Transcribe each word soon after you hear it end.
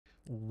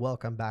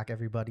Welcome back,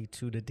 everybody,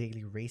 to the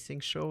Daily Racing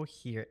Show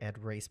here at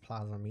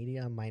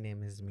RacePlazaMedia. My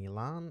name is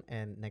Milan,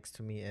 and next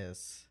to me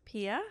is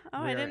Pia.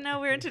 Oh, I didn't know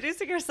we were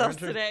introducing ourselves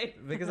today.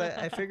 Because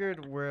I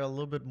figured we're a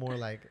little bit more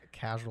like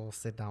casual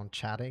sit-down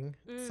chatting.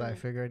 So I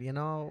figured,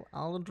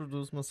 I'll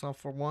introduce myself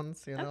for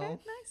once, Okay,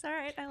 nice. All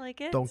right, I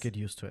like it. Don't get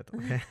used to it,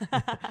 okay?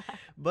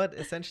 But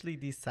essentially,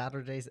 these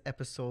Saturdays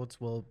episodes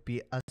will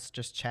be us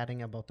just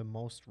chatting about the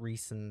most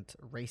recent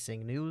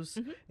racing news.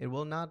 It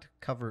will not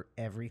cover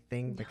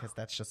everything because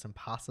that's just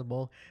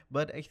impossible.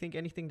 But I think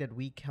anything that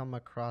we come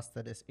across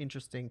that is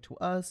interesting to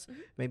us,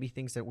 maybe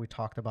things that we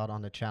talked about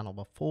on the channel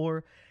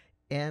before.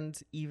 And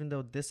even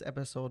though this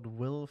episode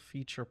will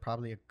feature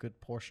probably a good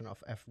portion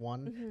of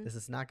F1, this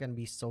is not going to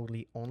be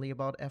solely only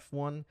about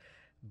F1.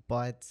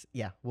 But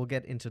yeah, we'll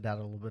get into that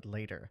a little bit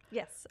later.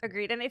 Yes,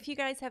 agreed. And if you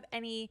guys have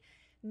any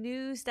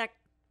news that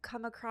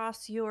come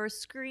across your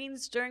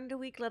screens during the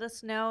week, let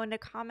us know in the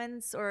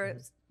comments or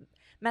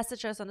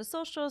message us on the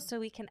socials so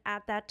we can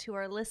add that to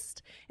our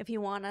list. If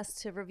you want us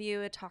to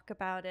review it, talk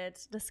about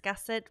it,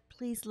 discuss it,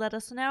 please let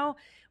us know.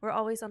 We're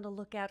always on the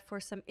lookout for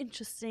some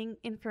interesting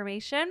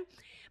information.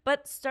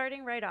 But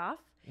starting right off,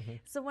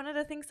 so one of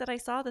the things that I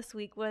saw this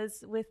week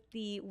was with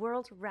the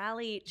World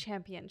Rally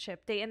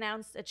Championship, they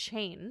announced a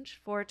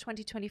change for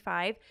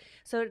 2025.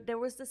 So there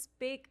was this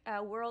big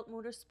World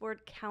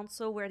Motorsport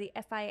Council where the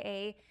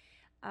FIA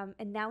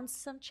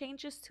announced some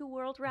changes to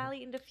World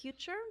Rally in the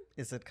future.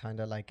 Is it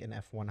kind of like in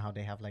F1 how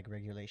they have like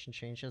regulation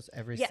changes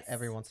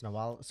every once in a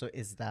while? So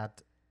is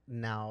that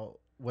now,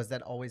 was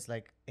that always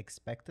like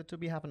expected to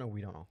be happening, or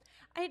we don't know?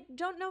 I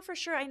don't know for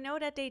sure. I know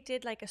that they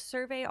did like a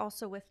survey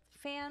also with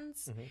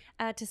fans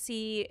to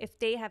see if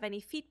they have any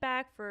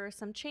feedback for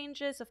some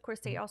changes. Of course,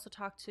 they also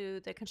talked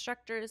to the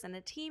constructors and the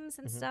teams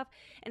and stuff.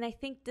 And I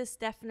think this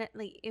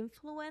definitely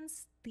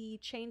influenced the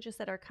changes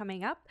that are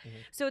coming up.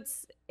 So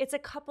it's a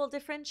couple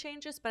different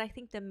changes, but I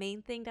think the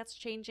main thing that's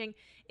changing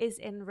is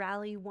in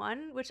Rally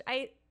 1, which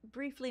I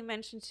briefly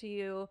mentioned to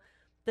you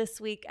this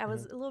week. I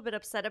was a little bit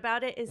upset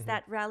about it, is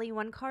that Rally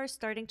 1 cars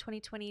starting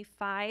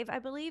 2025, I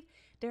believe,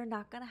 they're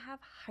not going to have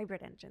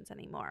hybrid engines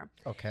anymore.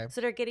 Okay.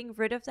 So they're getting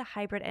rid of the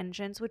hybrid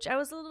engines, which I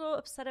was a little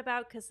upset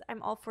about because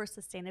I'm all for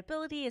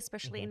sustainability,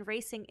 especially in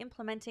racing,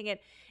 implementing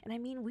it. And I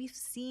mean, we've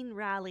seen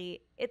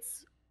Rally.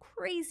 It's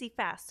crazy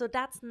fast. So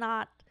that's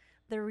not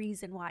the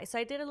reason why. So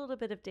I did a little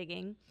bit of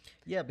digging.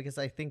 Yeah, because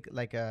I think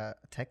like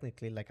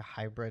technically like a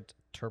hybrid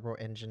turbo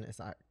engine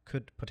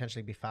could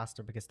potentially be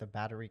faster because the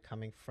battery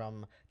coming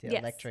from the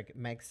electric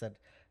makes it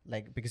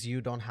like, because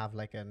you don't have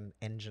like an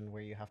engine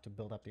where you have to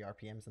build up the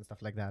RPMs and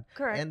stuff like that.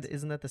 Correct. And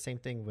isn't that the same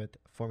thing with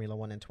Formula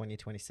One in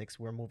 2026?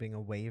 We're moving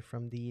away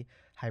from the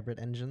hybrid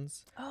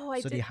engines. Oh,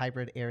 the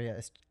hybrid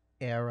era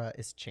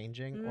is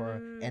changing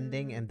or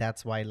ending, and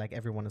that's why like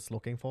everyone is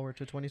looking forward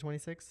to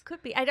 2026.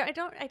 Could be. I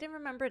didn't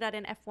remember that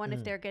in F1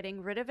 if they're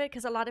getting rid of it,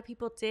 because a lot of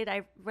people did.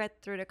 I read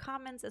through the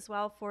comments as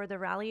well for the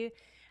rally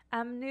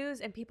news,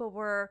 and people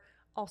were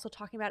also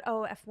talking about,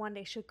 F1,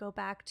 they should go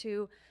back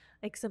to,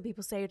 like some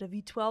people say, the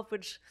V12,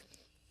 which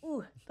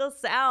the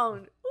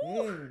sound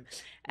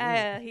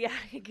yeah,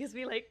 it gives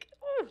me like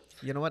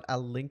You know what,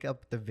 I'll link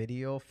up the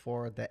video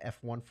for the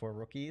F1 for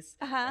rookies,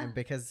 and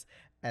because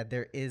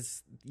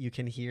you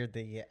can hear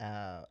the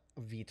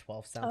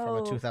V12 sound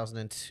from a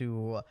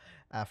 2002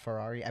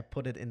 Ferrari. I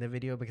put it in the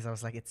video because I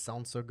was like, it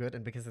sounds so good,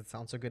 and because it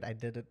sounds so good, I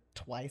did it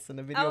twice in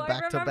the video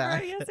back to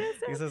back. Yes.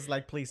 Because it's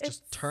like, please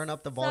just turn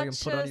up the volume,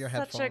 put on your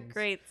headphones. Such a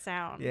great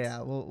sound.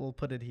 Yeah, we'll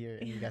put it here,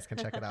 and you guys can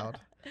check it out.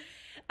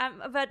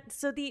 But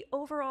so the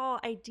overall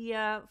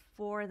idea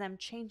for them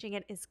changing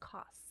it is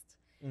cost,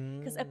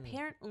 because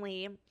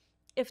apparently,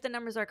 if the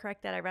numbers are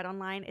correct that I read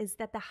online, is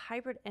that the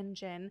hybrid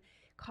engine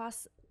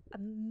costs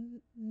 $1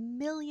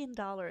 million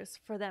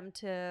for them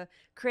to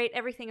create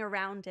everything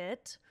around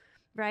it,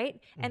 right?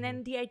 And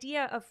then the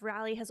idea of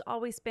rally has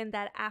always been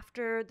that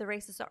after the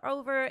races are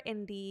over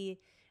in the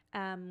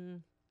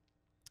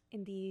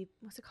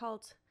what's it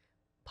called,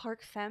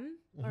 Parc Femme,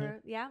 or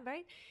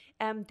right?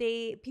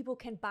 People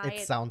can buy it.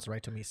 It sounds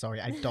right to me.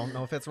 Sorry, I don't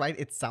know if it's right.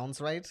 It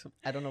sounds right.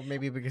 I don't know.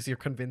 Maybe because you're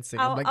convincing.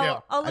 I'll look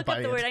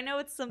at the word. I know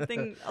it's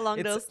something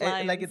along those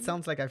lines. It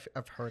sounds like I've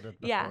heard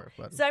it before. Yeah.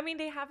 But. So I mean,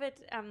 they have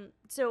it.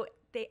 So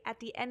they, at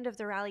the end of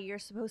the rally, you're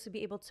supposed to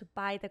be able to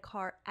buy the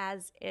car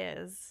as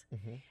is,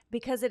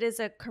 because it is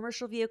a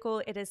commercial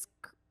vehicle. It is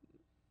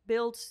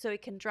built so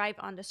it can drive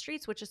on the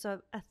streets, which is a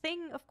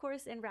thing, of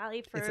course, in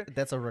rally.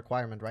 That's a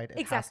requirement, right?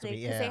 Exactly,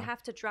 because they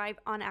have to drive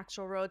on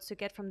actual roads to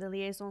get from the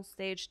liaison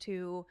stage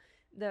to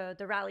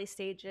the rally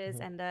stages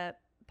and the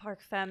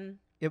Parc Femme.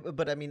 Yeah,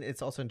 but I mean,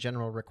 it's also a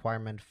general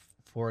requirement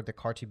for the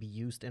car to be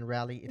used in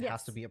rally. It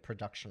has to be a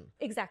production.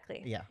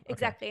 Exactly. Yeah.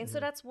 Exactly. And so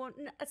that's one.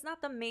 It's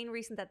not the main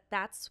reason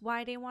that's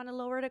why they want to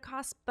lower the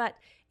cost. But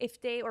if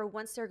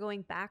once they're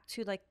going back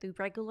to like the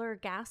regular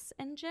gas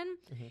engine,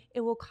 it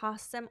will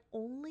cost them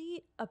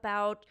only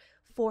about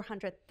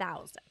 $400,000.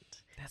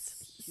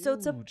 That's huge. So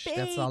it's a big,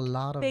 that's a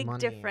lot of big money.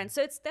 difference.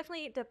 So it's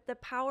definitely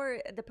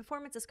the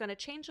performance is going to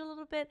change a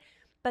little bit,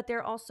 but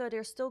they're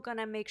still going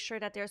to make sure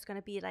that there's going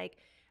to be like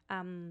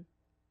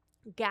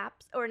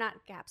gaps, or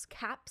not gaps,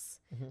 caps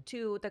Mm-hmm.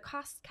 to the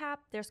cost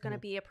cap. There's going to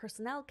Mhm. be a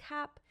personnel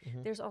cap.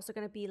 Mhm. There's also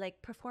going to be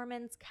like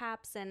performance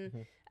caps and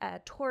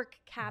Mhm. torque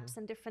caps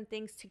and different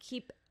things to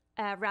keep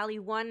Rally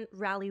 1,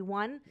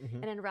 Mhm.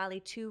 and then Rally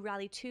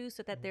 2,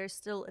 so that there's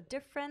still a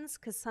difference,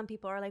 because some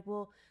people are like,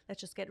 well, let's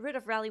just get rid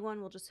of Rally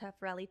 1, we'll just have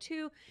Rally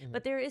 2.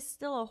 But there is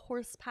still a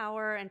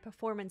horsepower and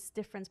performance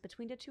difference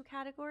between the two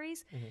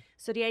categories.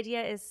 So the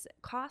idea is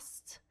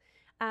cost,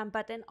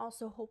 but then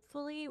also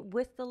hopefully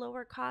with the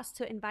lower cost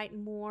to invite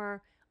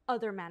more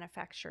other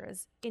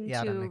manufacturers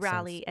Yeah, that into makes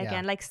Rally sense. Yeah.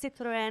 again, like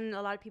Citroën.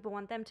 A lot of people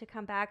want them to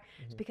come back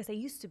Mhm. because they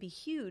used to be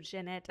huge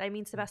in it. I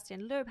mean,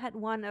 Sebastian Loeb had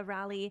won a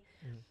rally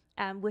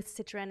with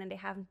Citroën, and they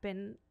haven't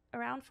been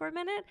around for a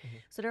minute.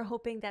 So they're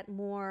hoping that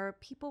more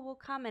people will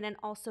come, and then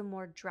also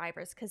more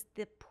drivers, because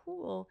the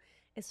pool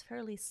is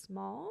fairly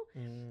small.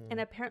 And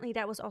apparently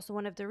that was also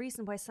one of the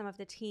reasons why some of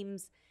the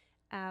teams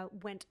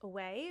went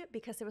away,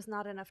 because there was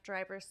not enough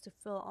drivers to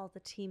fill all the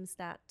teams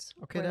that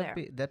Okay, were there.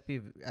 that'd be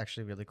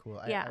actually really cool.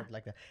 I Yeah. would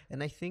like that.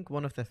 And I think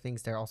one of the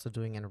things they're also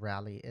doing in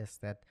Rally is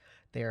that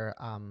they're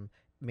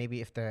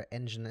maybe if the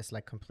engine is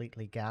like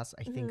completely gas,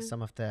 I think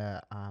some of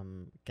the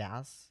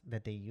gas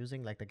that they're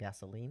using, like the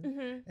gasoline,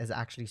 is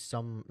actually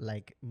some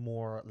like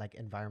more like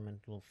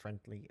environmental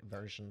friendly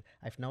version.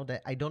 I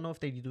don't know if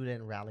they do that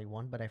in Rally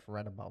 1, but I've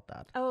read about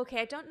that. Oh,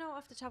 okay. I don't know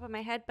off the top of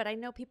my head, but I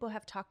know people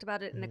have talked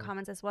about it in the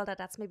comments as well, that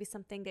that's maybe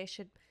something they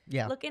should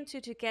Yeah. look into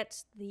to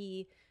get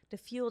the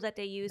fuel that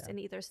they use in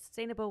either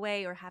sustainable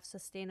way or have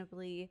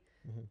sustainable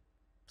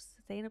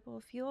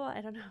fuel.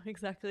 I don't know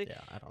exactly.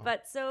 Yeah, I don't know.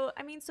 But so,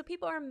 I mean, so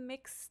people are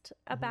mixed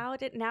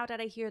about it. Now that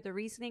I hear the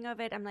reasoning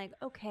of it, I'm like,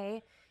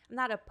 okay, I'm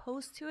not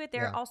opposed to it.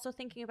 They're Yeah. also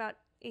thinking about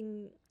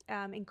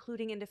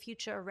including in the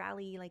future a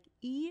Rally like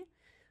E.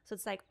 So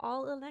it's like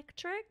all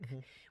electric,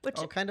 which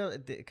kind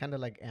of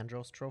like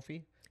Andros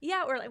Trophy.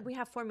 yeah, or like we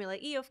have Formula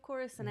E, of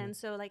course, and then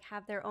so like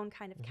have their own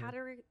kind of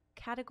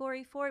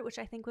category for it, which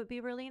I think would be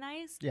really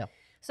nice. Yeah.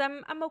 So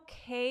I'm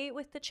okay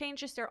with the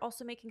changes. They're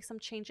also making some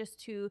changes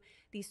to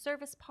the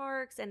service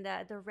parks and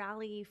the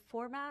rally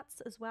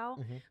formats as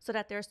well, so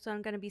that there's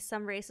going to be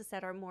some races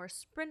that are more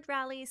sprint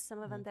rallies,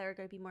 some of them that are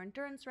going to be more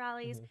endurance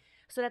rallies,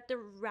 so that the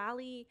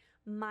rally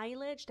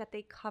mileage that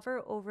they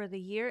cover over the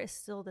year is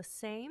still the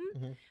same,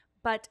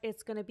 but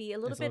it's going to be a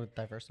little bit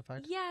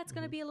diversified. Yeah, it's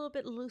going to be a little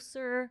bit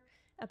looser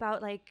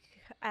about like,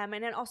 and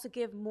then also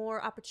give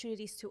more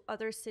opportunities to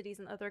other cities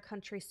and other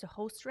countries to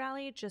host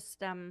rally,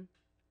 just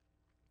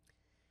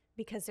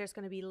because there's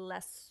going to be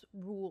less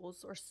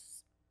rules or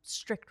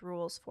strict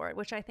rules for it,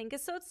 which I think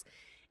is, so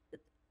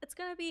it's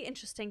going to be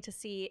interesting to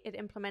see it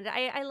implemented.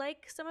 I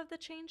like some of the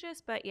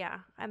changes, but yeah,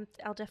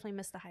 I'll definitely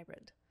miss the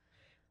hybrid.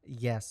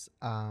 Yes.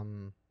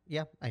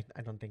 Yeah,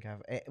 I don't think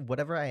I've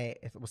whatever I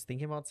was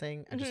thinking about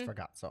saying, I just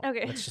forgot. So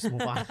Okay. let's just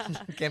move on.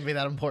 Can't be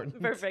that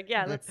important. Perfect.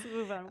 Yeah, let's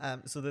move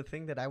on. So the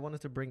thing that I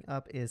wanted to bring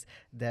up is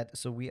that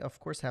we of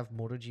course have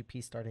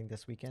MotoGP starting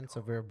this weekend,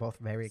 so we're both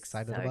very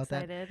excited about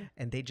that.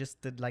 And they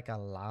just did like a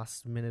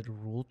last minute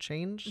rule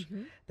change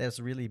that's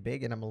really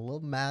big, and I'm a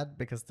little mad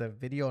because the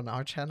video on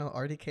our channel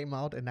already came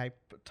out, and I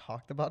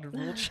talked about the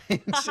rule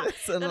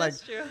changes, and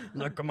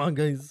like, come on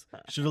guys,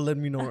 should have let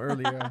me know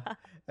earlier.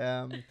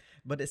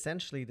 But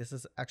essentially, this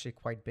is actually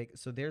quite big.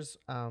 So there's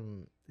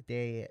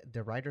the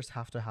riders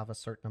have to have a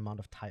certain amount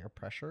of tire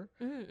pressure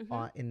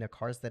in the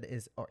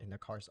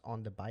cars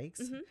on the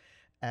bikes,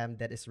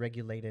 that is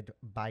regulated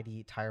by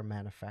the tire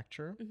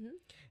manufacturer.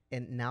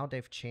 And now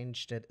they've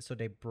changed it, so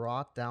they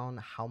brought down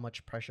how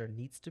much pressure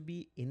needs to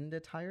be in the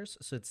tires.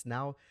 So it's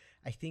now,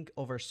 I think,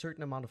 over a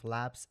certain amount of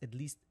laps, at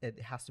least it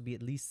has to be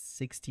at least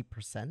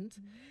 60%.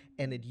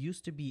 And it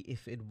used to be,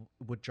 if it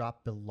would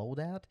drop below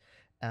that,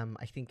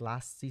 I think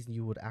last season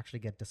you would actually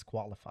get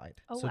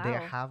disqualified. Oh, so wow. there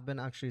have been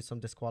actually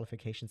some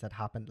disqualifications that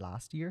happened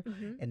last year,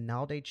 and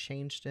now they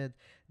changed it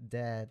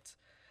that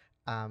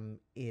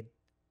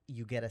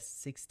you get a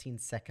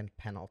 16-second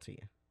penalty.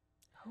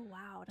 Oh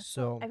wow!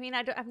 So I mean,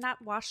 I've not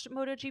watched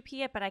MotoGP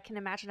yet, but I can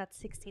imagine that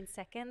 16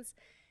 seconds.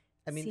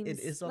 I mean, it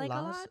is a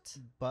lot,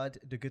 but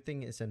the good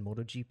thing is in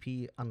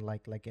MotoGP,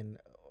 unlike like in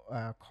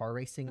car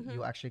racing,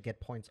 you actually get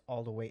points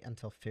all the way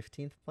until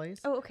 15th place.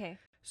 Oh, okay.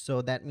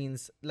 So that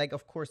means, like,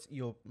 of course,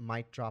 you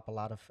might drop a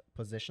lot of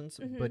positions,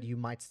 but you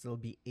might still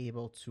be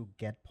able to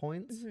get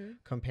points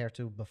compared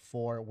to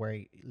before, where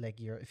like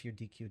if you're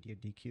DQ'd, you're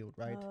DQ'd,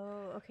 right?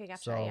 Oh, okay,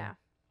 gotcha. So, yeah.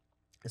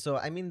 So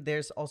I mean,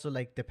 there's also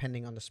like,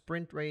 depending on the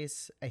sprint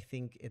race, I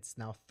think it's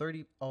now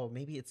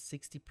maybe it's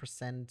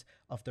 60%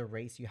 of the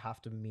race you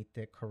have to meet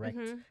the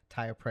correct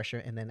tire pressure,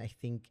 and then I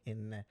think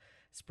in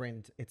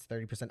sprint it's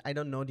 30%. I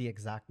don't know the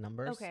exact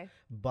numbers,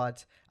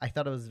 but I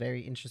thought it was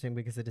very interesting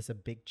because it is a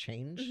big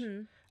change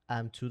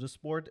to the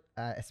sport,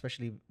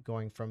 especially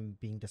going from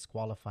being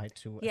disqualified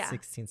to a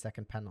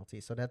 16-second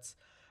penalty. So that's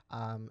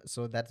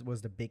so that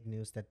was the big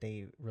news that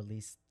they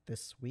released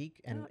this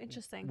week, and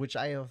interesting. Which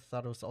I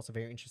thought was also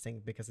very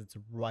interesting because it's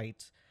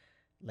right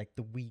like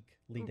the week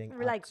leading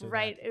like up to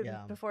right that.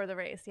 Yeah. before the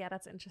race. Yeah,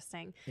 that's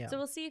interesting. Yeah. So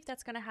we'll see if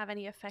that's going to have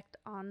any effect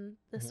on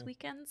this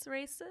weekend's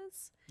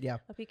races. Yeah.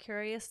 I'll be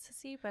curious to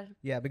see, but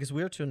Yeah, because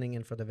we're tuning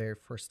in for the very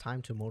first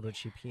time to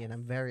MotoGP, and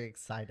I'm very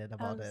excited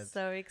about I'm it.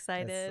 so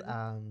excited.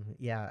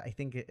 Yeah, I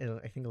think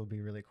it'll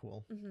be really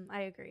cool.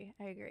 I agree.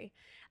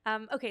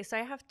 Okay, so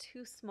I have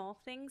two small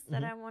things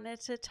that I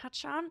wanted to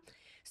touch on.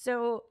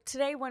 So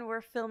today, when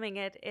we're filming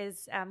it,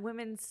 is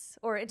Women's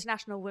or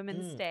International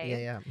Women's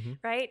Day. Yeah.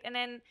 Right, and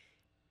then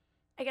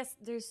I guess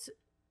there's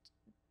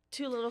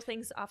two little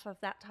things off of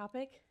that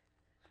topic.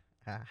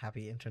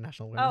 Happy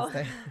International Women's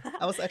Day.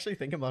 I was actually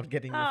thinking about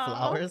getting you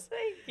flowers,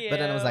 thank you. but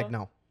then I was like,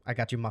 no, I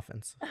got you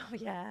muffins. Oh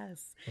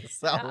yes.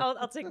 So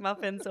I'll take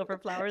muffins over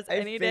flowers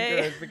any I day.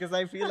 figured, because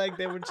I feel like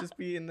they would just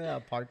be in the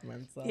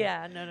apartment. So.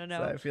 Yeah, no.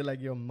 So I feel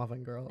like you're a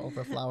muffin girl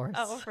over flowers.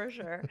 Oh, for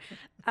sure.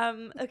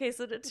 Okay,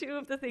 so the two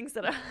of the things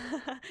that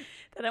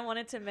I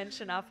wanted to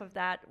mention off of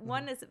that,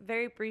 one is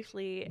very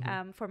briefly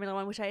Formula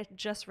One, which I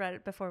just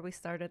read before we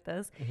started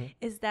this,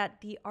 is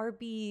that the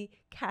RB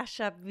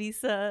Cash App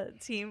Visa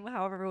team,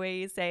 however way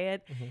you say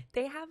it,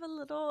 they have a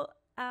little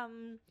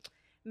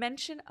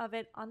mention of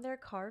it on their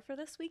car for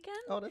this weekend.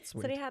 Oh, that's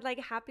sweet. So they had like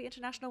Happy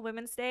International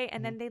Women's Day,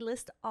 and then they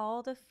list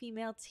all the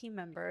female team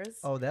members.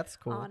 Oh, that's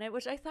cool. On it,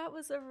 which I thought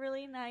was a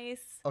really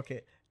nice.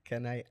 Okay,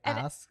 can I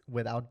ask,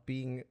 without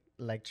being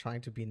like trying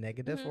to be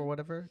negative or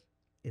whatever?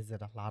 Is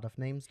it a lot of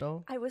names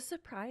though? I was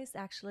surprised,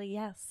 actually.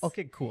 Yes.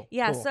 Okay, cool.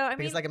 Yeah, cool. so I mean,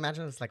 because like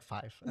imagine it's like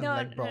 5. And no,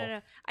 like, bro.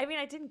 no. I mean,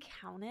 I didn't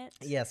count it.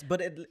 Yes,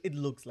 but it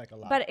looks like a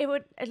lot. But it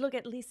look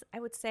at least, I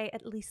would say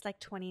at least like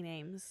 20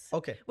 names.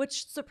 Okay.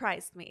 Which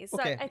surprised me. So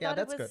Okay, I yeah, thought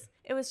that's good.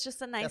 It was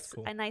just a nice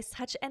cool. a nice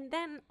touch. And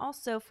then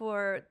also,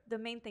 for the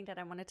main thing that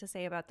I wanted to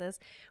say about this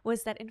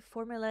was that in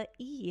Formula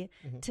E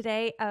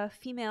today, a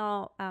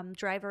female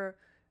driver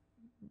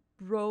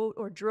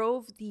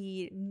drove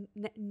the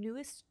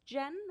newest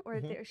gen,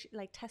 or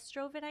like test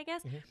drove it, I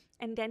guess,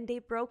 and then they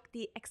broke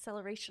the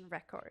acceleration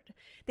record.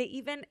 They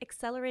even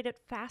accelerated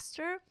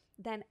faster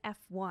than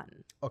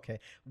F1. Okay,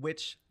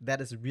 which that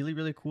is really,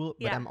 really cool,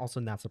 but I'm also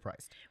not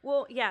surprised.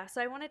 Well, yeah,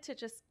 so I wanted to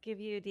just give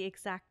you the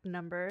exact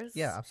numbers.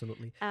 Yeah,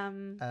 absolutely.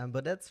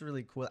 But that's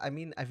really cool. I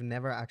mean, I've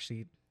never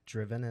actually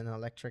driven an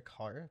electric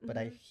car, but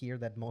I hear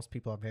that most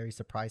people are very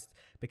surprised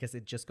because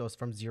it just goes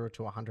from 0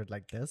 to 100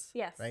 like this.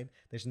 Yes. Right?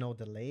 There's no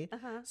delay.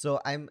 So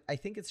I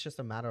think it's just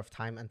a matter of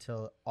time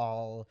until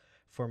all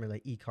Formula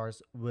E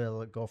cars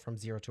will go from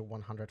 0 to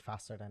 100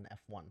 faster than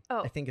F1.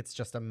 I think it's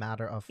just a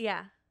matter of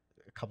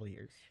a couple of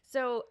years.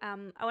 So I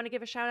want to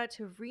give a shout out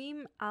to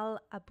Reem Al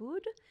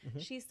Aboud.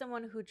 She's the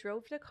one who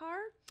drove the car.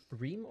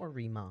 Reem or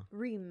Rima?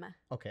 Reem.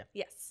 Okay.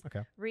 Yes.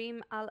 Okay.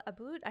 Reem Al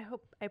Aboud. I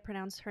hope I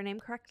pronounced her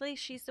name correctly.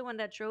 She's the one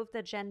that drove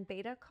the Gen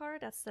Beta car.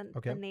 That's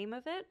the name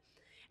of it.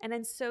 And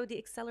then so the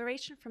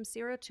acceleration from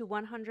 0 to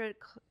 100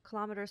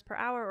 kilometers per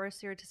hour, or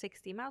 0 to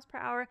 60 miles per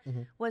hour,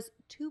 was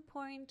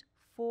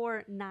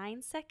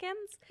 2.49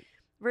 seconds.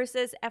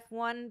 Versus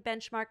F1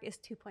 benchmark is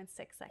 2.6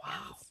 seconds.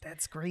 Wow,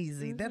 that's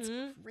crazy. That's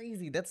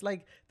crazy. That's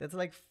like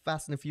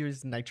Fast and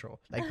Furious Nitro.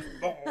 Like,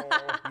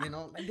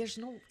 like there's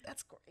no.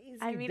 That's crazy.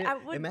 I mean,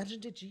 imagine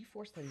the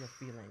G-force that you're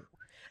feeling.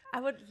 I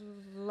would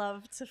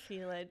love to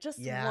feel it just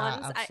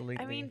once. Absolutely.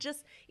 I mean,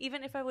 just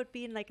even if I would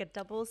be in like a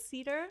double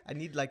seater. I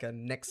need like a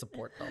neck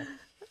support though.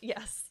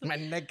 Yes. My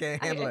neck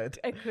can't handle it.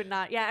 I could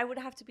not. Yeah, I would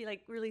have to be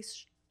like really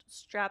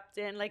strapped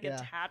in, like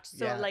attached,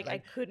 so like I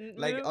couldn't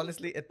like move.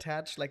 Honestly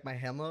attach like my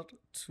helmet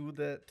to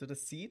the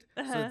seat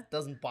so it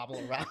doesn't bobble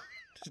around.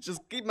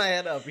 Just keep my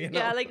head up,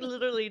 Yeah, like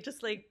literally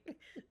just like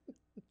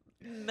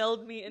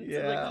meld me into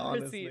the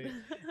car seat.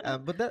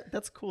 But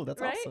that's cool.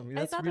 That's right? awesome.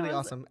 That's really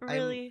awesome.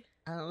 Really,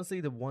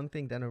 honestly, the one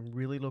thing that I'm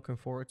really looking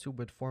forward to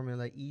with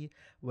Formula E,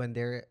 when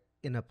they're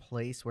in a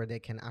place where they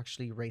can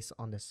actually race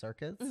on the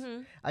circuits.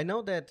 I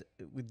know that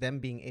with them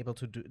being able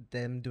to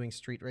doing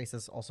street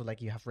races, also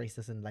like you have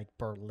races in like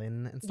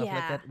Berlin and stuff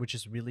like that, which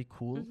is really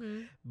cool.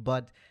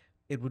 But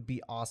it would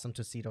be awesome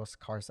to see those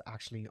cars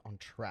actually on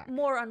track.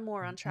 More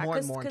on track.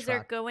 Because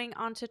they're going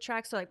onto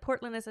track. So like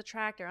Portland is a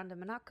track. They're on the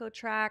Monaco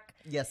track.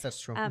 Yes, that's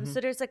true. So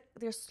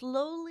they're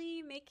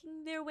slowly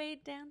making their way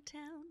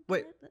downtown.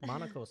 Wait,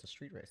 Monaco is a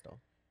street race though.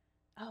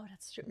 Oh,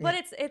 that's true. But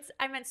it's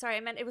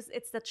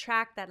the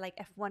track that like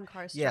F1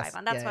 cars drive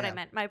on. That's what I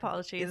meant. My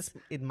apologies.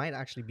 It might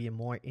actually be a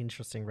more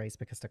interesting race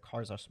because the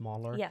cars are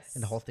smaller. Yes.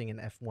 And the whole thing in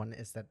F1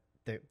 is that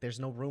there's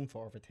no room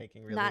for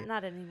overtaking, really.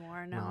 Not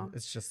anymore, no.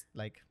 It's just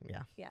like,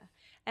 Yeah.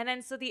 And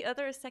then so the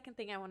second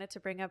thing I wanted to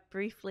bring up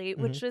briefly,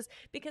 which was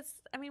because,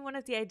 I mean, one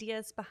of the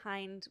ideas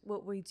behind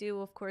what we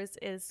do, of course,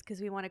 is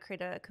because we want to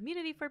create a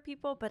community for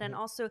people, but then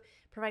also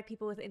provide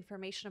people with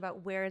information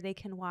about where they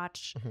can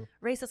watch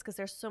races, because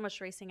there's so much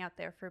racing out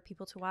there for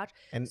people to watch.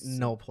 And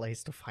no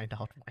place to find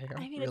out where. I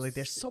mean, really,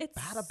 they're so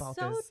bad about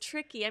this. It's so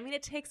tricky. I mean,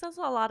 it takes us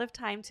a lot of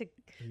time to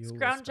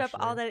scrounge up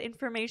all that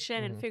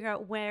information and figure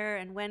out where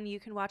and when you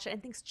can watch it.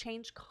 And things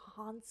change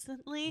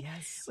constantly,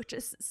 which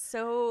is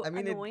so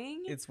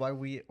annoying. It's why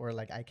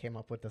I came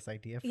up with this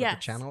idea for the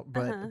channel,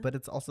 but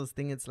it's also this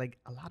thing. It's like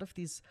a lot of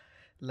these,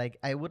 like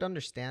I would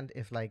understand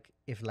if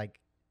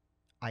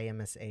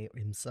IMSA or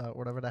IMSA or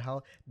whatever the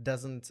hell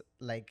doesn't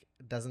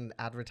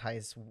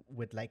advertise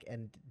with like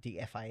and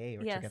the FIA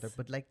or together,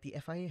 but like the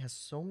FIA has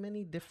so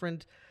many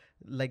different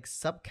like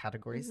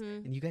subcategories,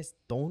 and you guys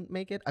don't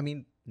make it. I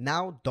mean,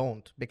 now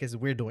don't, because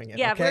we're doing it.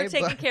 Yeah, okay? we're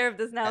taking care of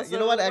this now. You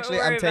know what?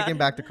 Actually, I'm taking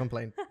back the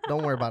complaint.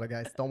 Don't worry about it,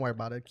 guys. Don't worry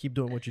about it. Keep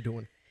doing what you're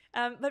doing.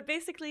 But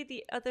basically,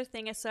 the other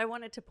thing is, so I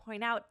wanted to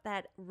point out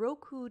that the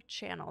Roku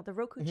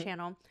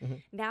channel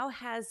now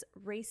has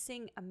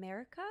Racing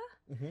America.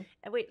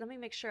 Wait, let me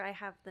make sure I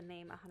have the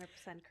name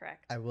 100%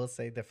 correct. I will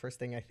say the first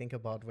thing I think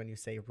about when you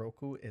say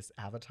Roku is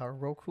Avatar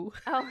Roku.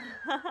 Oh,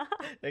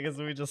 because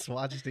we just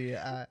watched the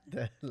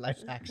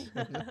live action.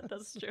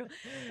 That's true.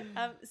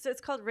 So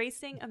it's called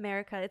Racing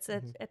America. It's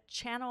a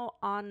channel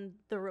on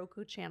the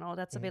Roku channel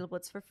that's available.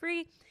 It's for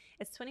free.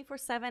 It's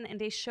 24/7, and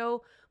they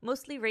show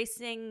mostly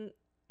racing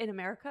in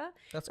America.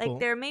 That's like cool.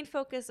 Their main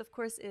focus, of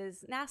course,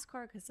 is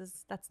NASCAR,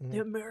 because that's the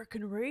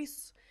American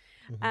race.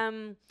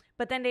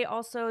 But then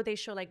they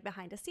show like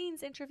behind the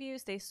scenes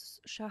interviews. They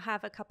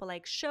have a couple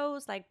like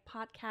shows, like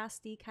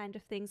podcasty kind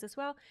of things as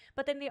well.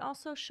 But then they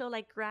also show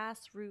like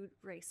grassroots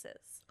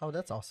races. Oh,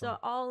 that's awesome. So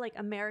all like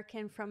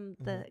American from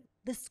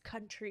this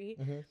country.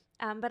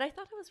 But I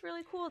thought it was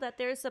really cool that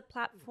there's a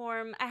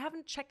platform. I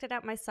haven't checked it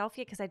out myself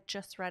yet because I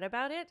just read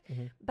about it.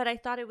 But I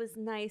thought it was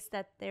nice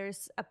that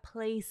there's a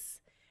place,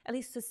 at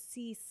least to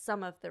see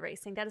some of the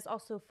racing, that is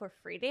also for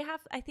free. They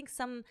have, I think,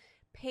 some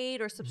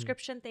paid or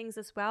subscription things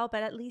as well,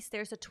 but at least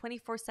there's a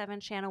 24/7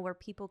 channel where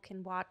people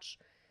can watch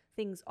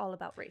things all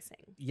about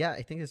racing. Yeah,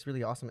 I think it's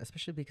really awesome,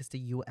 especially because the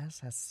US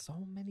has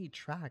so many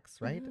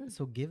tracks, right?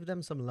 So give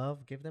them some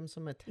love, give them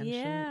some attention,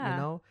 you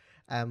know?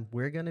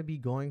 We're going to be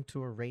going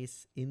to a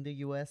race in the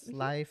US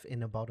live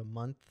in about a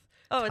month.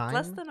 Oh, it's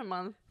less than a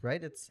month.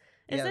 Right? Is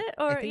it?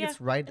 Or I think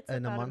it's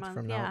in a month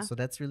from now. Yeah. So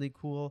that's really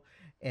cool.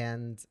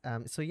 And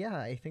so yeah,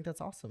 I think that's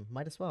awesome.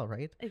 Might as well,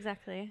 right?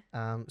 Exactly.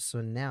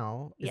 So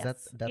now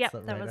That's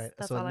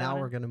so now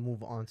we're gonna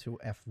move on to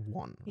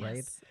F1,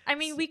 right? I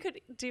mean, we could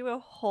do a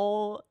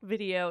whole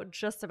video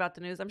just about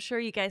the news. I'm sure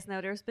you guys know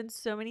there's been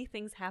so many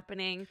things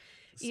happening,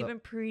 even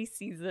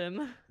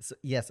pre-season. So,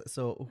 yes.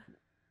 So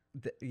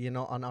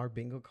on our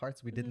bingo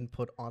cards, we didn't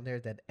put on there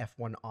that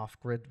F1 off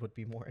grid would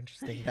be more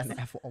interesting than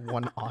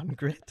F1 on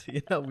grid.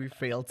 We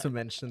failed to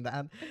mention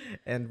that,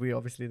 and we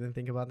obviously didn't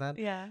think about that.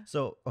 Yeah.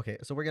 So, okay.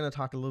 So we're going to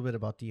talk a little bit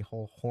about the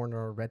whole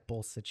Horner Red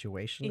Bull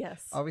situation.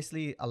 Yes.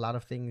 Obviously, a lot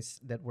of things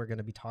that we're going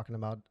to be talking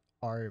about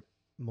are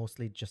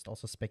mostly just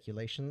also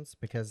speculations,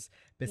 because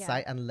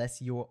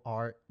unless you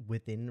are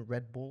within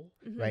Red Bull,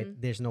 right,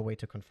 there's no way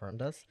to confirm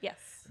this. Yes.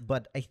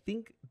 But I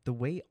think the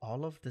way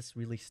all of this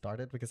really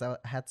started, because I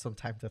had some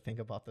time to think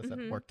about this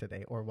at work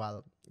today, or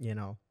while,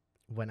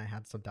 when I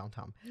had some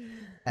downtime,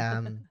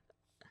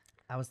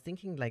 I was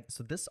thinking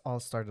so this all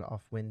started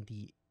off when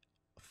the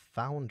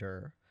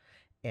founder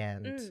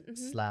and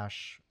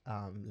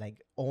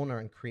owner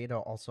and creator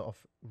also of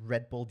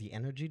Red Bull, the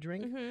energy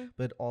drink,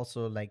 but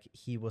also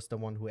he was the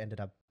one who ended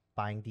up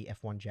buying the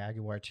F1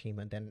 Jaguar team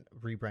and then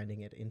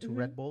rebranding it into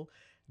Red Bull,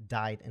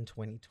 died in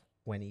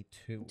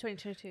 2022.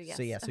 2022,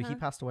 yes. So he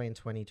passed away in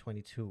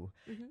 2022.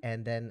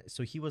 And then,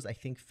 so he was, I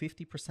think,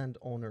 50%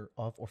 owner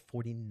of, or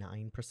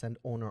 49%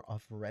 owner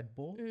of Red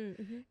Bull.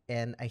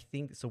 And I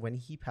think, so when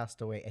he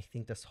passed away, I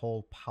think this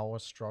whole power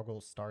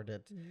struggle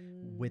started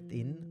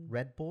within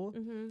Red Bull.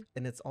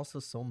 And it's also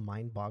so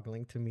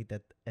mind-boggling to me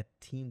that a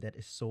team that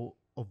is so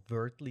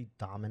overtly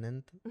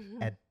dominant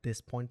at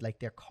this point,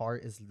 their car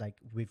is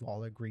we've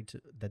all agreed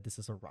to that this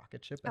is a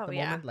rocket ship at the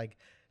moment.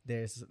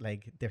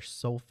 They're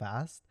so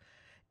fast.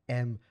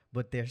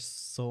 But they're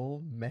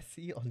so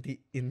messy on the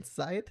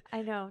inside.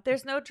 I know.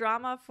 There's no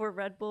drama for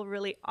Red Bull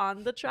really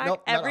on the track.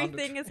 Nope,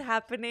 everything is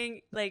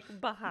happening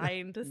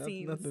behind the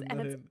scenes,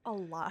 and it's a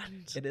lot.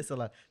 It is a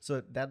lot.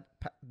 So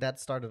that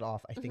started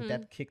off. I think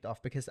that kicked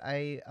off because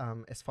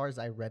as far as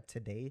I read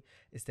today,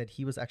 is that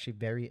he was actually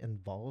very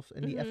involved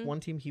in the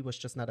F1 team. He was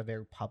just not a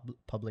very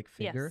public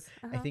figure.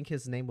 Yes. I think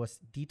his name was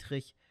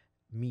Dietrich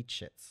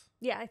Mietschitz.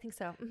 Yeah, I think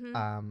so.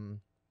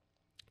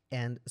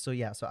 And so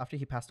after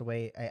he passed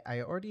away, I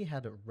already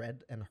had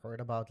read and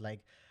heard about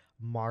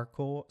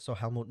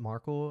Helmut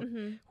Marko,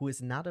 who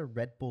is not a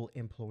Red Bull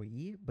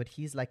employee, but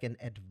he's an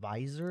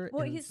advisor.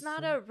 Well, he's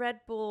not a Red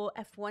Bull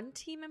F1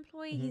 team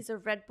employee. He's a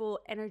Red Bull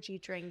energy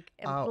drink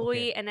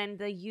employee, and then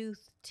the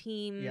youth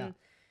team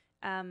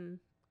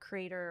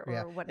creator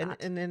or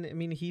whatnot. And then, I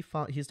mean,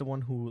 he's the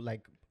one who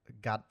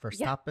got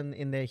Verstappen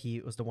in there.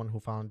 He was the one who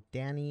found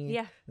Danny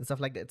and stuff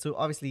like that. So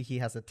obviously he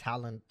has a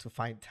talent to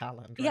find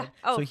talent, right?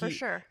 For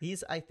sure.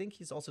 I think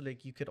he's also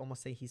you could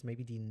almost say he's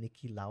maybe the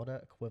Niki Lauda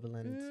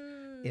equivalent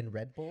in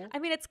Red Bull. I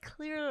mean, it's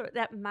clear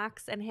that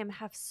Max and him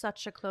have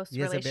such a close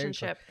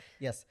relationship.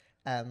 Yes.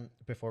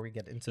 Before we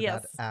get into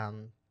that,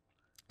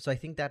 so I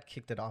think that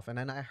kicked it off. And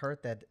then I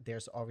heard that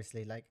there's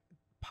obviously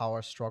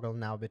power struggle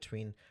now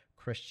between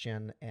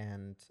Christian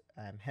and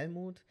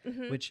Helmut,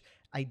 which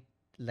I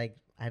like,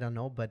 I don't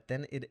know, but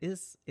then it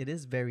is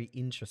very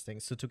interesting.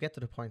 So to get to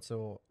the point,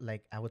 so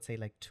like I would say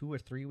like 2 or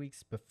 3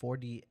 weeks before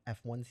the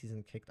F1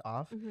 season kicked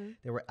off,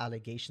 there were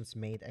allegations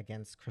made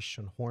against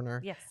Christian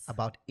Horner Yes.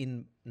 about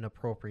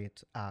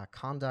inappropriate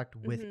conduct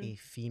with a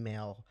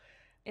female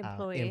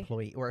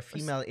employee, or a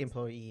female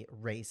employee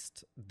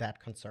raised that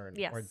concern,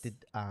 Yes. or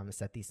did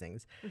said these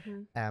things.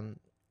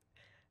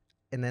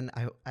 And then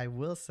I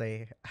will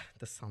say,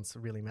 this sounds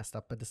really messed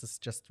up, but this is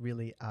just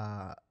really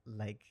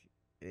like,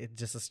 it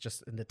just is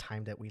just in the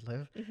time that we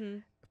live.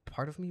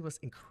 Part of me was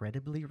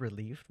incredibly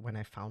relieved when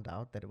I found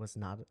out that it was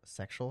not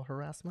sexual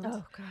harassment.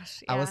 Oh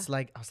gosh, yeah. I was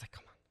like,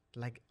 come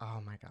on, like, oh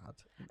my God.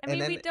 I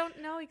mean, we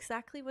don't know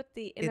exactly what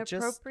the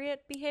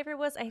inappropriate behavior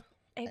was.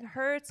 I've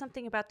heard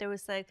something about there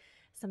was like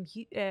some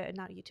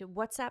not YouTube,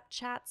 WhatsApp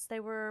chats.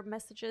 There were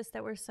messages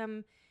that were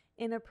some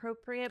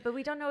inappropriate, but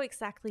we don't know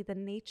exactly the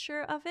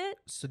nature of it.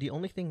 So the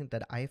only thing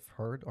that I've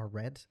heard or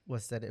read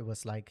was that it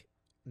was like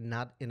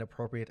not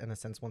inappropriate in a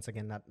sense, once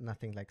again,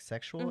 nothing like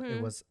sexual.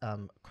 It was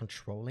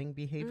controlling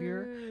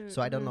behavior. So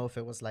I don't know if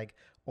it was like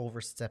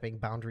overstepping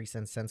boundaries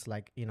in sense,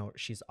 like, you know,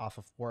 she's off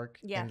of work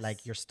and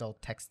like you're still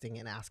texting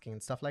and asking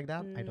and stuff like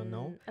that. I don't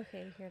know.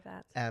 Okay, I hear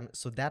that.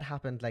 So that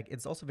happened, like,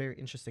 it's also very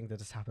interesting that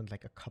this happened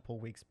like a couple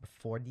weeks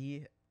before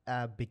the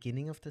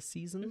beginning of the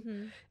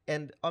season.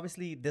 And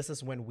obviously this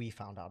is when we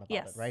found out about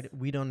it, right?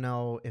 We don't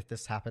know if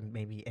this happened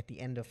maybe at the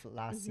end of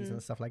last season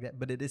and stuff like that,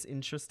 but it is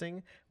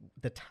interesting,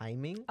 the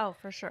timing. Oh,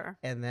 for sure.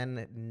 And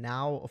then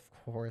now, of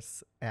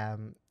course,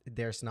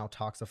 there's now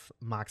talks of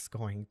Max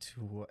going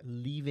to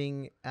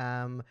leaving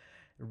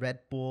Red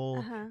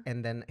Bull,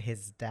 and then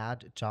his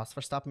dad, Jos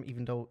Verstappen,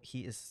 even though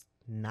he is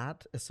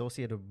not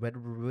associated with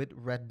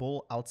Red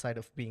Bull outside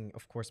of being,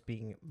 of course,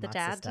 being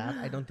Max's dad.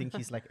 I don't think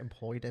he's like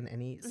employed in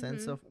any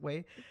sense of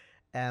way.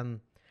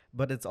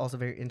 But it's also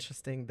very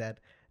interesting that,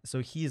 so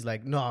he's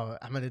like, no,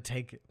 I'm going to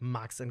take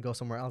Max and go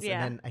somewhere else.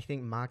 And then I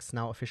think Max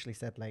now officially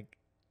said like,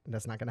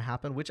 that's not going to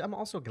happen, which I'm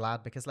also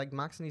glad, because like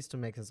Max needs to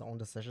make his own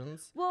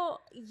decisions.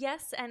 Well,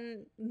 yes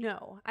and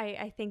no,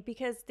 I think,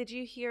 because did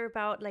you hear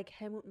about like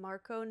Helmut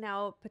Marko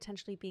now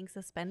potentially being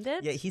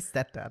suspended? Yeah, he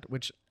said that,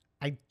 which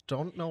I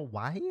don't know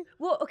why.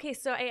 Well, okay,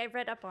 so I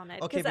read up on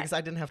it. Okay, because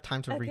I didn't have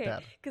time to read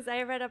that. Because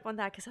I read up on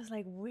that because I was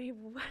like, wait,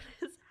 what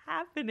is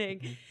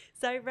happening?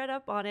 So I read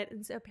up on it,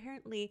 and so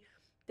apparently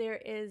there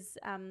is,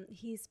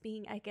 he's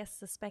being, I guess,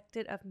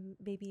 suspected of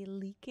maybe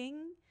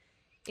leaking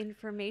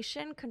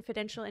information,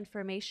 confidential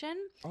information.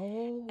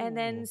 Oh. And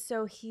then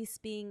so he's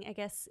being, I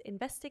guess,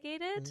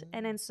 investigated.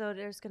 And then so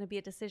there's going to be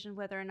a decision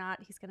whether or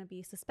not he's going to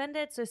be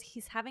suspended. So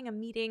he's having a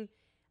meeting,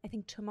 I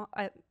think tomorrow.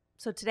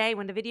 So today,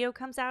 when the video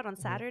comes out on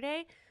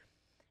Saturday,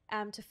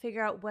 to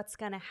figure out what's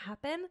going to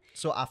happen.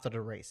 So after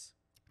the race.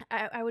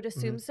 I would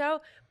assume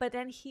so. But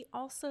then he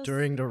also...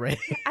 During the race.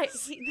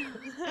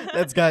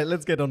 Let's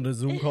get on the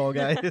Zoom call,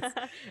 guys.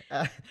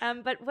 But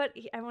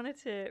I wanted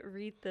to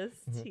read this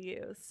to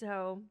you.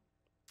 So...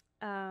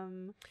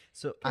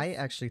 I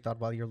actually thought,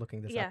 while you're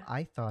looking this up,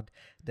 I thought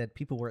that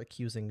people were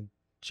accusing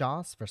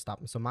Jos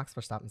Verstappen, so Max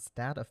Verstappen's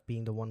dad, of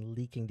being the one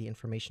leaking the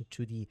information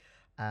to the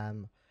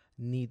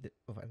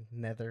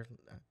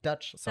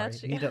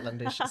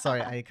Netherlandish.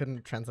 Sorry, I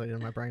couldn't translate it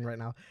in my brain right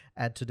now.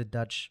 To the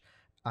Dutch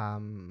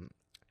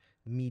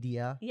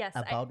media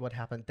about what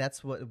happened.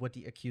 That's what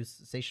the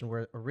accusation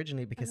were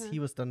originally, because he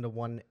was then the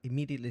one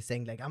immediately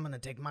saying like, I'm gonna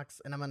take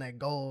Max and I'm gonna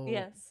go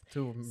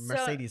to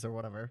Mercedes or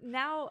whatever.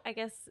 Now I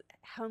guess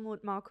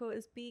Helmut Marko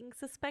is being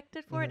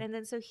suspected for it, and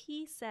then so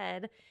he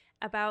said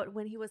about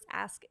when he was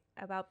asked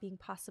about being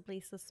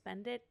possibly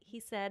suspended, he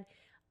said,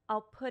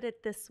 I'll put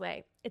it this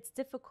way, it's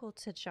difficult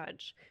to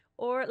judge.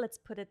 Or let's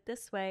put it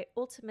this way,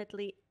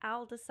 ultimately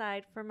I'll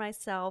decide for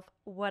myself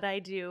what I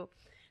do.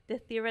 The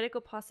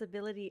theoretical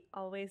possibility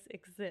always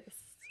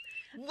exists.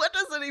 What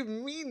does that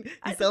even mean?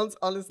 He sounds,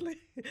 honestly,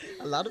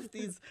 a lot of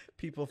these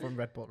people from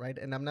Red Bull, right?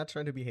 And I'm not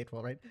trying to be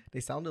hateful, right? They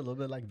sound a little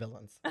bit like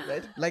villains,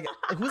 right? Like,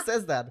 who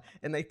says that?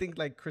 And I think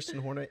like Christian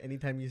Horner,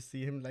 anytime you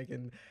see him like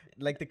in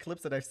like the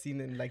clips that I've seen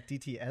in like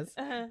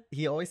DTS,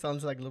 he always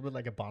sounds like a little bit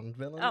like a Bond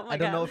villain. I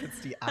don't know if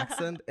it's the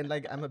accent, and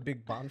like I'm a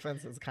big Bond fan,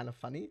 so it's kind of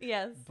funny.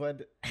 Yes.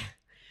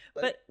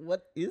 But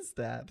what is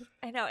that?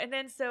 I know. And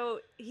then so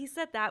he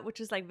said that,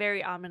 which is like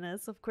very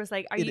ominous. Of course,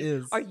 like, are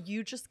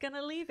you just going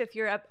to leave if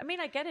you're up? I mean,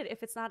 I get it.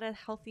 If it's not a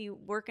healthy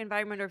work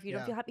environment, or if you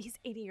don't feel happy, he's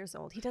 80 years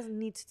old. He doesn't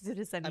need to do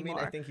this anymore. I mean,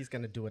 I think he's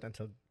going to do it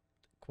until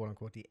quote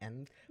unquote the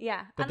end.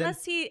 Yeah. But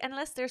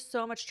unless there's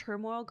so much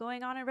turmoil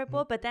going on in Red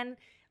Bull. But then,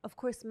 of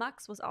course,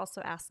 Max was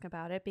also asked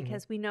about it,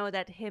 because we know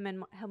that him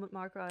and Helmut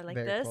Marko are like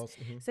very this. Close.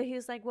 So he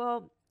was like,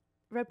 well,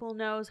 Red Bull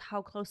knows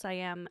how close I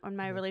am on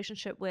my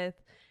relationship with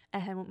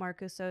Helmut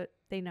Marko, so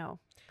they know.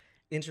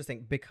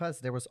 Interesting,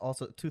 because there was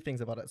also two things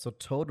about it. So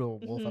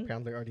Toto Wolff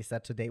apparently already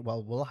said today,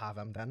 well, we'll have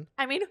him then.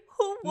 I mean,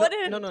 who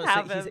wouldn't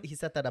have him? He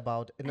said that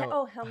about...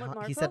 Helmut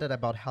Marko? He said that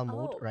about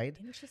Helmut, right?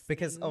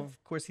 Because,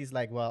 of course, he's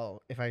like,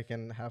 well, if I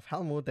can have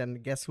Helmut, then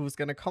guess who's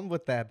going to come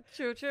with that?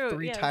 True.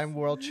 Three-time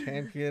world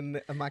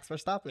champion Max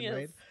Verstappen,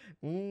 right?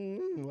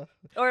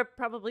 Or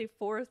probably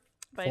fourth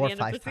by 4 the or end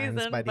 5 of the times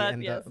season. by the But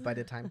end yes. by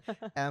the time.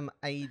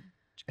 I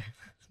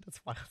that's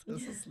wild.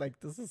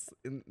 This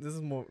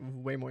is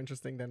way more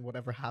interesting than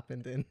whatever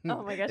happened in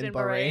Oh my gosh, in in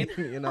Bahrain.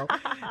 Bahrain. You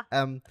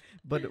know.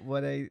 But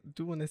what I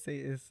do want to say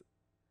is.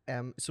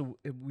 So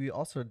we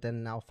also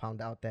then now found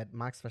out that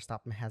Max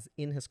Verstappen has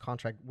in his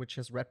contract, which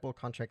his Red Bull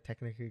contract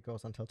technically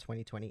goes until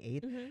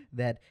 2028,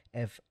 that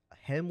if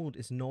Helmut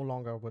is no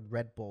longer with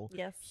Red Bull,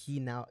 Yes.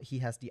 he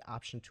has the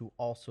option to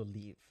also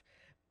leave.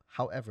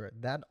 However,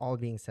 that all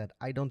being said,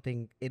 I don't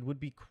think it would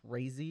be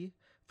crazy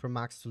for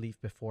Max to leave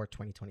before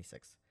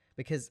 2026.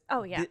 Because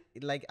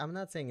like I'm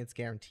not saying it's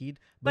guaranteed,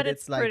 but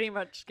it's like pretty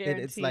much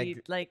guaranteed.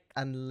 It's like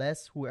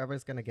unless whoever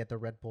is gonna get the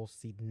Red Bull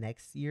seat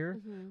next year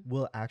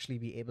will actually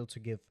be able to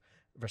give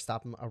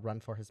Verstappen a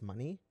run for his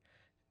money.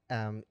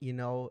 You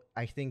know,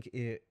 I think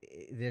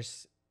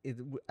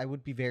I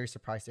would be very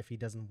surprised if he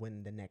doesn't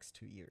win the next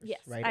 2 years.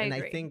 Yes, right. I And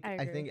agree.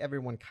 I think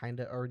everyone kind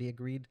of already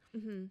agreed.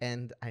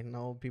 And I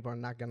know people are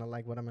not gonna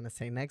like what I'm gonna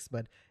say next,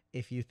 but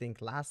if you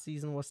think last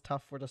season was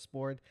tough for the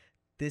sport,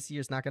 this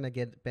year's not going to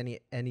get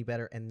any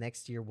better, and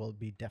next year will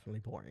be definitely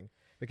boring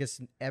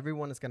because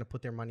everyone is going to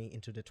put their money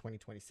into the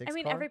 2026 I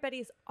mean, car.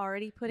 everybody's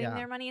already putting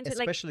their money into it.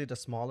 Especially the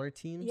smaller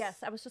teams. Yes,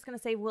 I was just going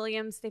to say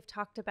Williams, they've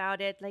talked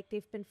about it. Like,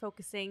 they've been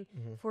focusing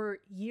for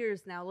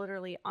years now,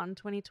 literally, on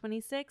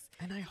 2026.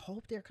 And I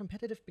hope they're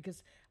competitive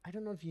because I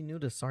don't know if you knew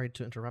this. Sorry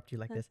to interrupt you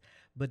like this,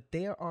 but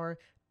they are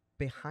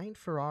behind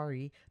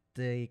Ferrari,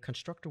 the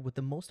constructor with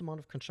the most amount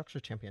of constructor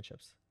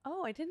championships.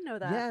 Oh, I didn't know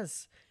that.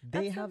 Yes,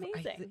 they That's have.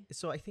 amazing.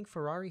 So I think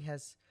Ferrari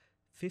has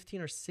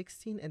 15 or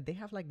 16, and they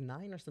have like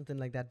 9 or something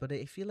like that. But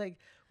I feel like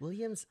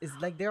Williams is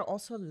like they're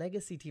also a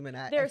legacy team, and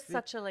they're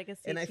such a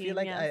legacy team. And I feel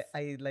like yes.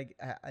 I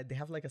they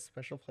have like a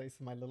special place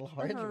in my little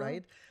heart,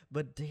 right?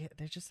 But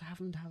they just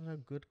haven't had a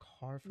good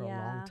car for a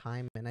long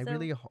time, and I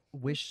really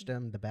wish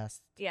them the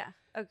best. Yeah,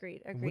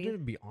 agreed. Wouldn't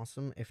it be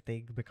awesome if they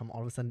become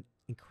all of a sudden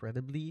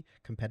incredibly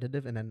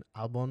competitive, and then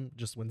Albon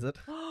just wins it?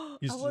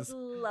 I would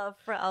love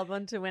for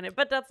Albon to win it,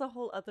 but that's a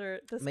whole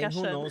other discussion. I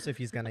mean, who knows if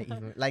he's gonna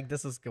even like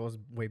this goes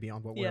way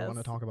beyond what we want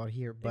to talk about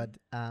here. But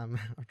our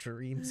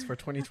dreams for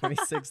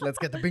 2026. Let's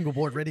get the bingo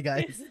board ready,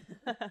 guys.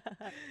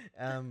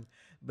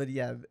 But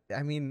yeah,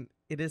 I mean,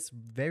 it is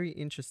very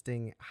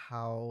interesting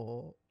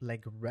how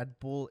like Red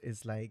Bull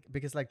is like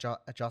because like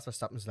Jos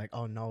Verstappen is like,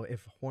 oh no,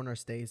 if Horner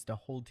stays, the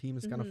whole team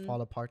is gonna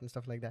fall apart and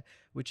stuff like that,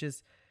 which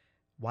is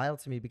wild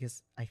to me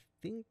because I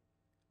think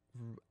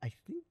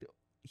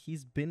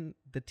he's been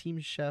the team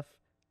chef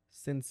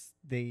since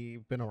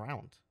they've been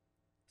around.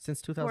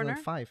 Since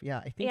 2005. Horner? Yeah,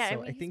 I think so. I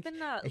mean, he's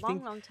been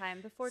a long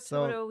time. Before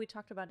Toto, we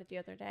talked about it the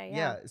other day.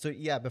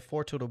 Yeah,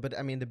 before Toto. But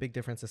I mean, the big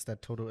difference is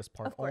that Toto is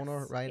part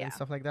owner, right? Yeah. And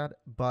stuff like that.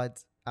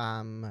 But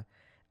I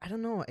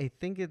don't know. I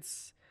think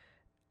it's...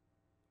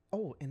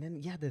 Oh, and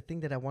then, the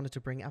thing that I wanted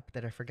to bring up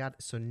that I forgot.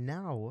 So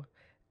now,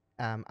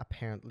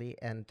 apparently,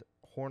 and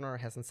Horner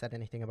hasn't said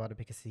anything about it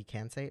because he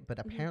can't say it, but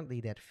apparently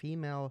that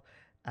female...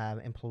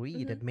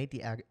 employee that made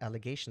the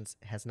allegations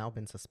has now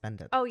been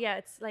suspended. Oh yeah,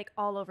 it's like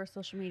all over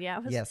social media. I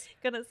was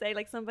gonna say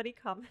like somebody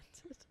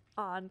commented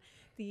on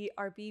the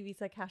RB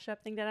Visa Cash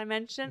App thing that I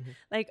mentioned.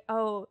 Like,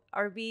 oh,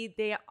 RB,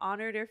 they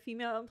honor their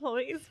female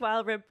employees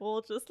while Red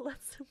Bull just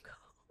lets them go.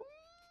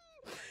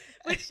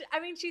 Which I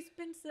mean,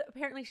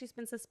 apparently she's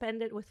been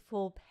suspended with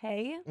full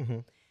pay.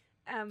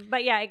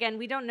 But yeah, again,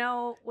 we don't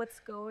know what's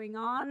going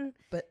on.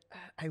 But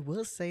I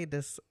will say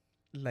this,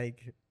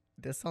 like,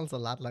 this sounds a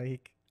lot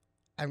like.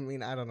 I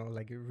mean, I don't know,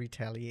 like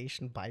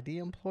retaliation by the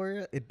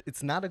employer.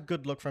 It's not a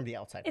good look from the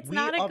outside. It's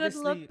not a good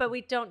look, but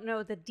we don't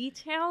know the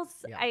details.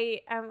 Yeah.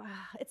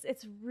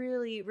 It's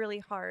really, really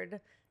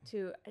hard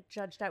to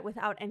judge that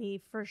without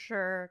any for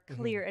sure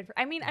clear info.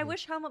 I mean, I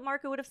wish Helmut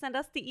Marko would have sent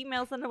us the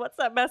emails and the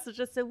WhatsApp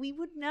messages so we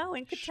would know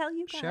and could tell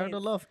you guys. Share the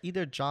love.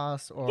 Either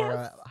Joss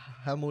or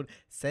Helmut,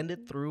 send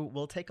it through.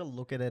 We'll take a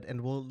look at it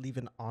and we'll leave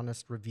an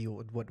honest review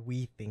of what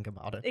we think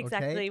about it.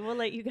 Exactly. Okay? We'll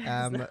let you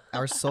guys know.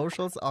 Our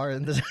socials are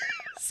in the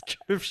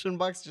description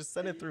box. Just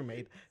send it through,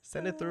 mate.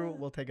 Send it through.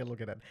 We'll take a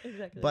look at it.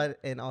 Exactly. But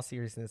in all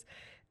seriousness,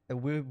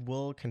 we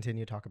will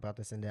continue to talk about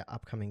this in the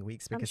upcoming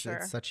weeks because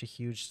it's such a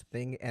huge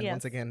thing. And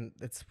once again,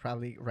 it's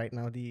probably right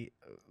now the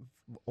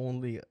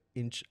only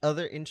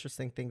other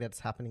interesting thing that's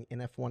happening in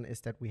F1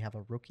 is that we have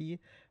a rookie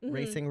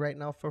racing right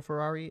now for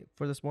Ferrari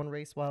for this one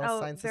race while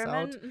Sainz is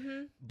out.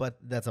 But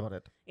that's about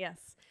it. Yes.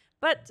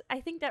 But I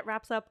think that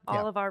wraps up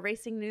all of our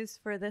racing news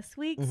for this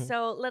week.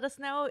 So let us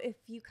know if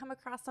you come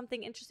across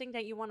something interesting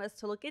that you want us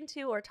to look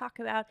into or talk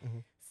about.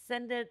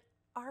 Send it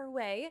our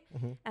way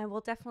and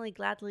we'll definitely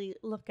gladly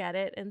look at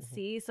it and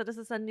see. So this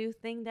is a new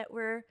thing that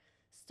we're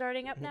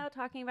starting up now,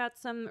 talking about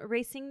some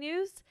racing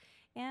news.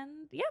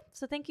 And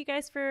so thank you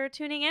guys for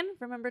tuning in.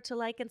 Remember to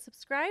like and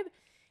subscribe.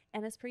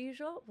 And as per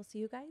usual, we'll see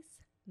you guys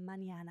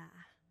mañana.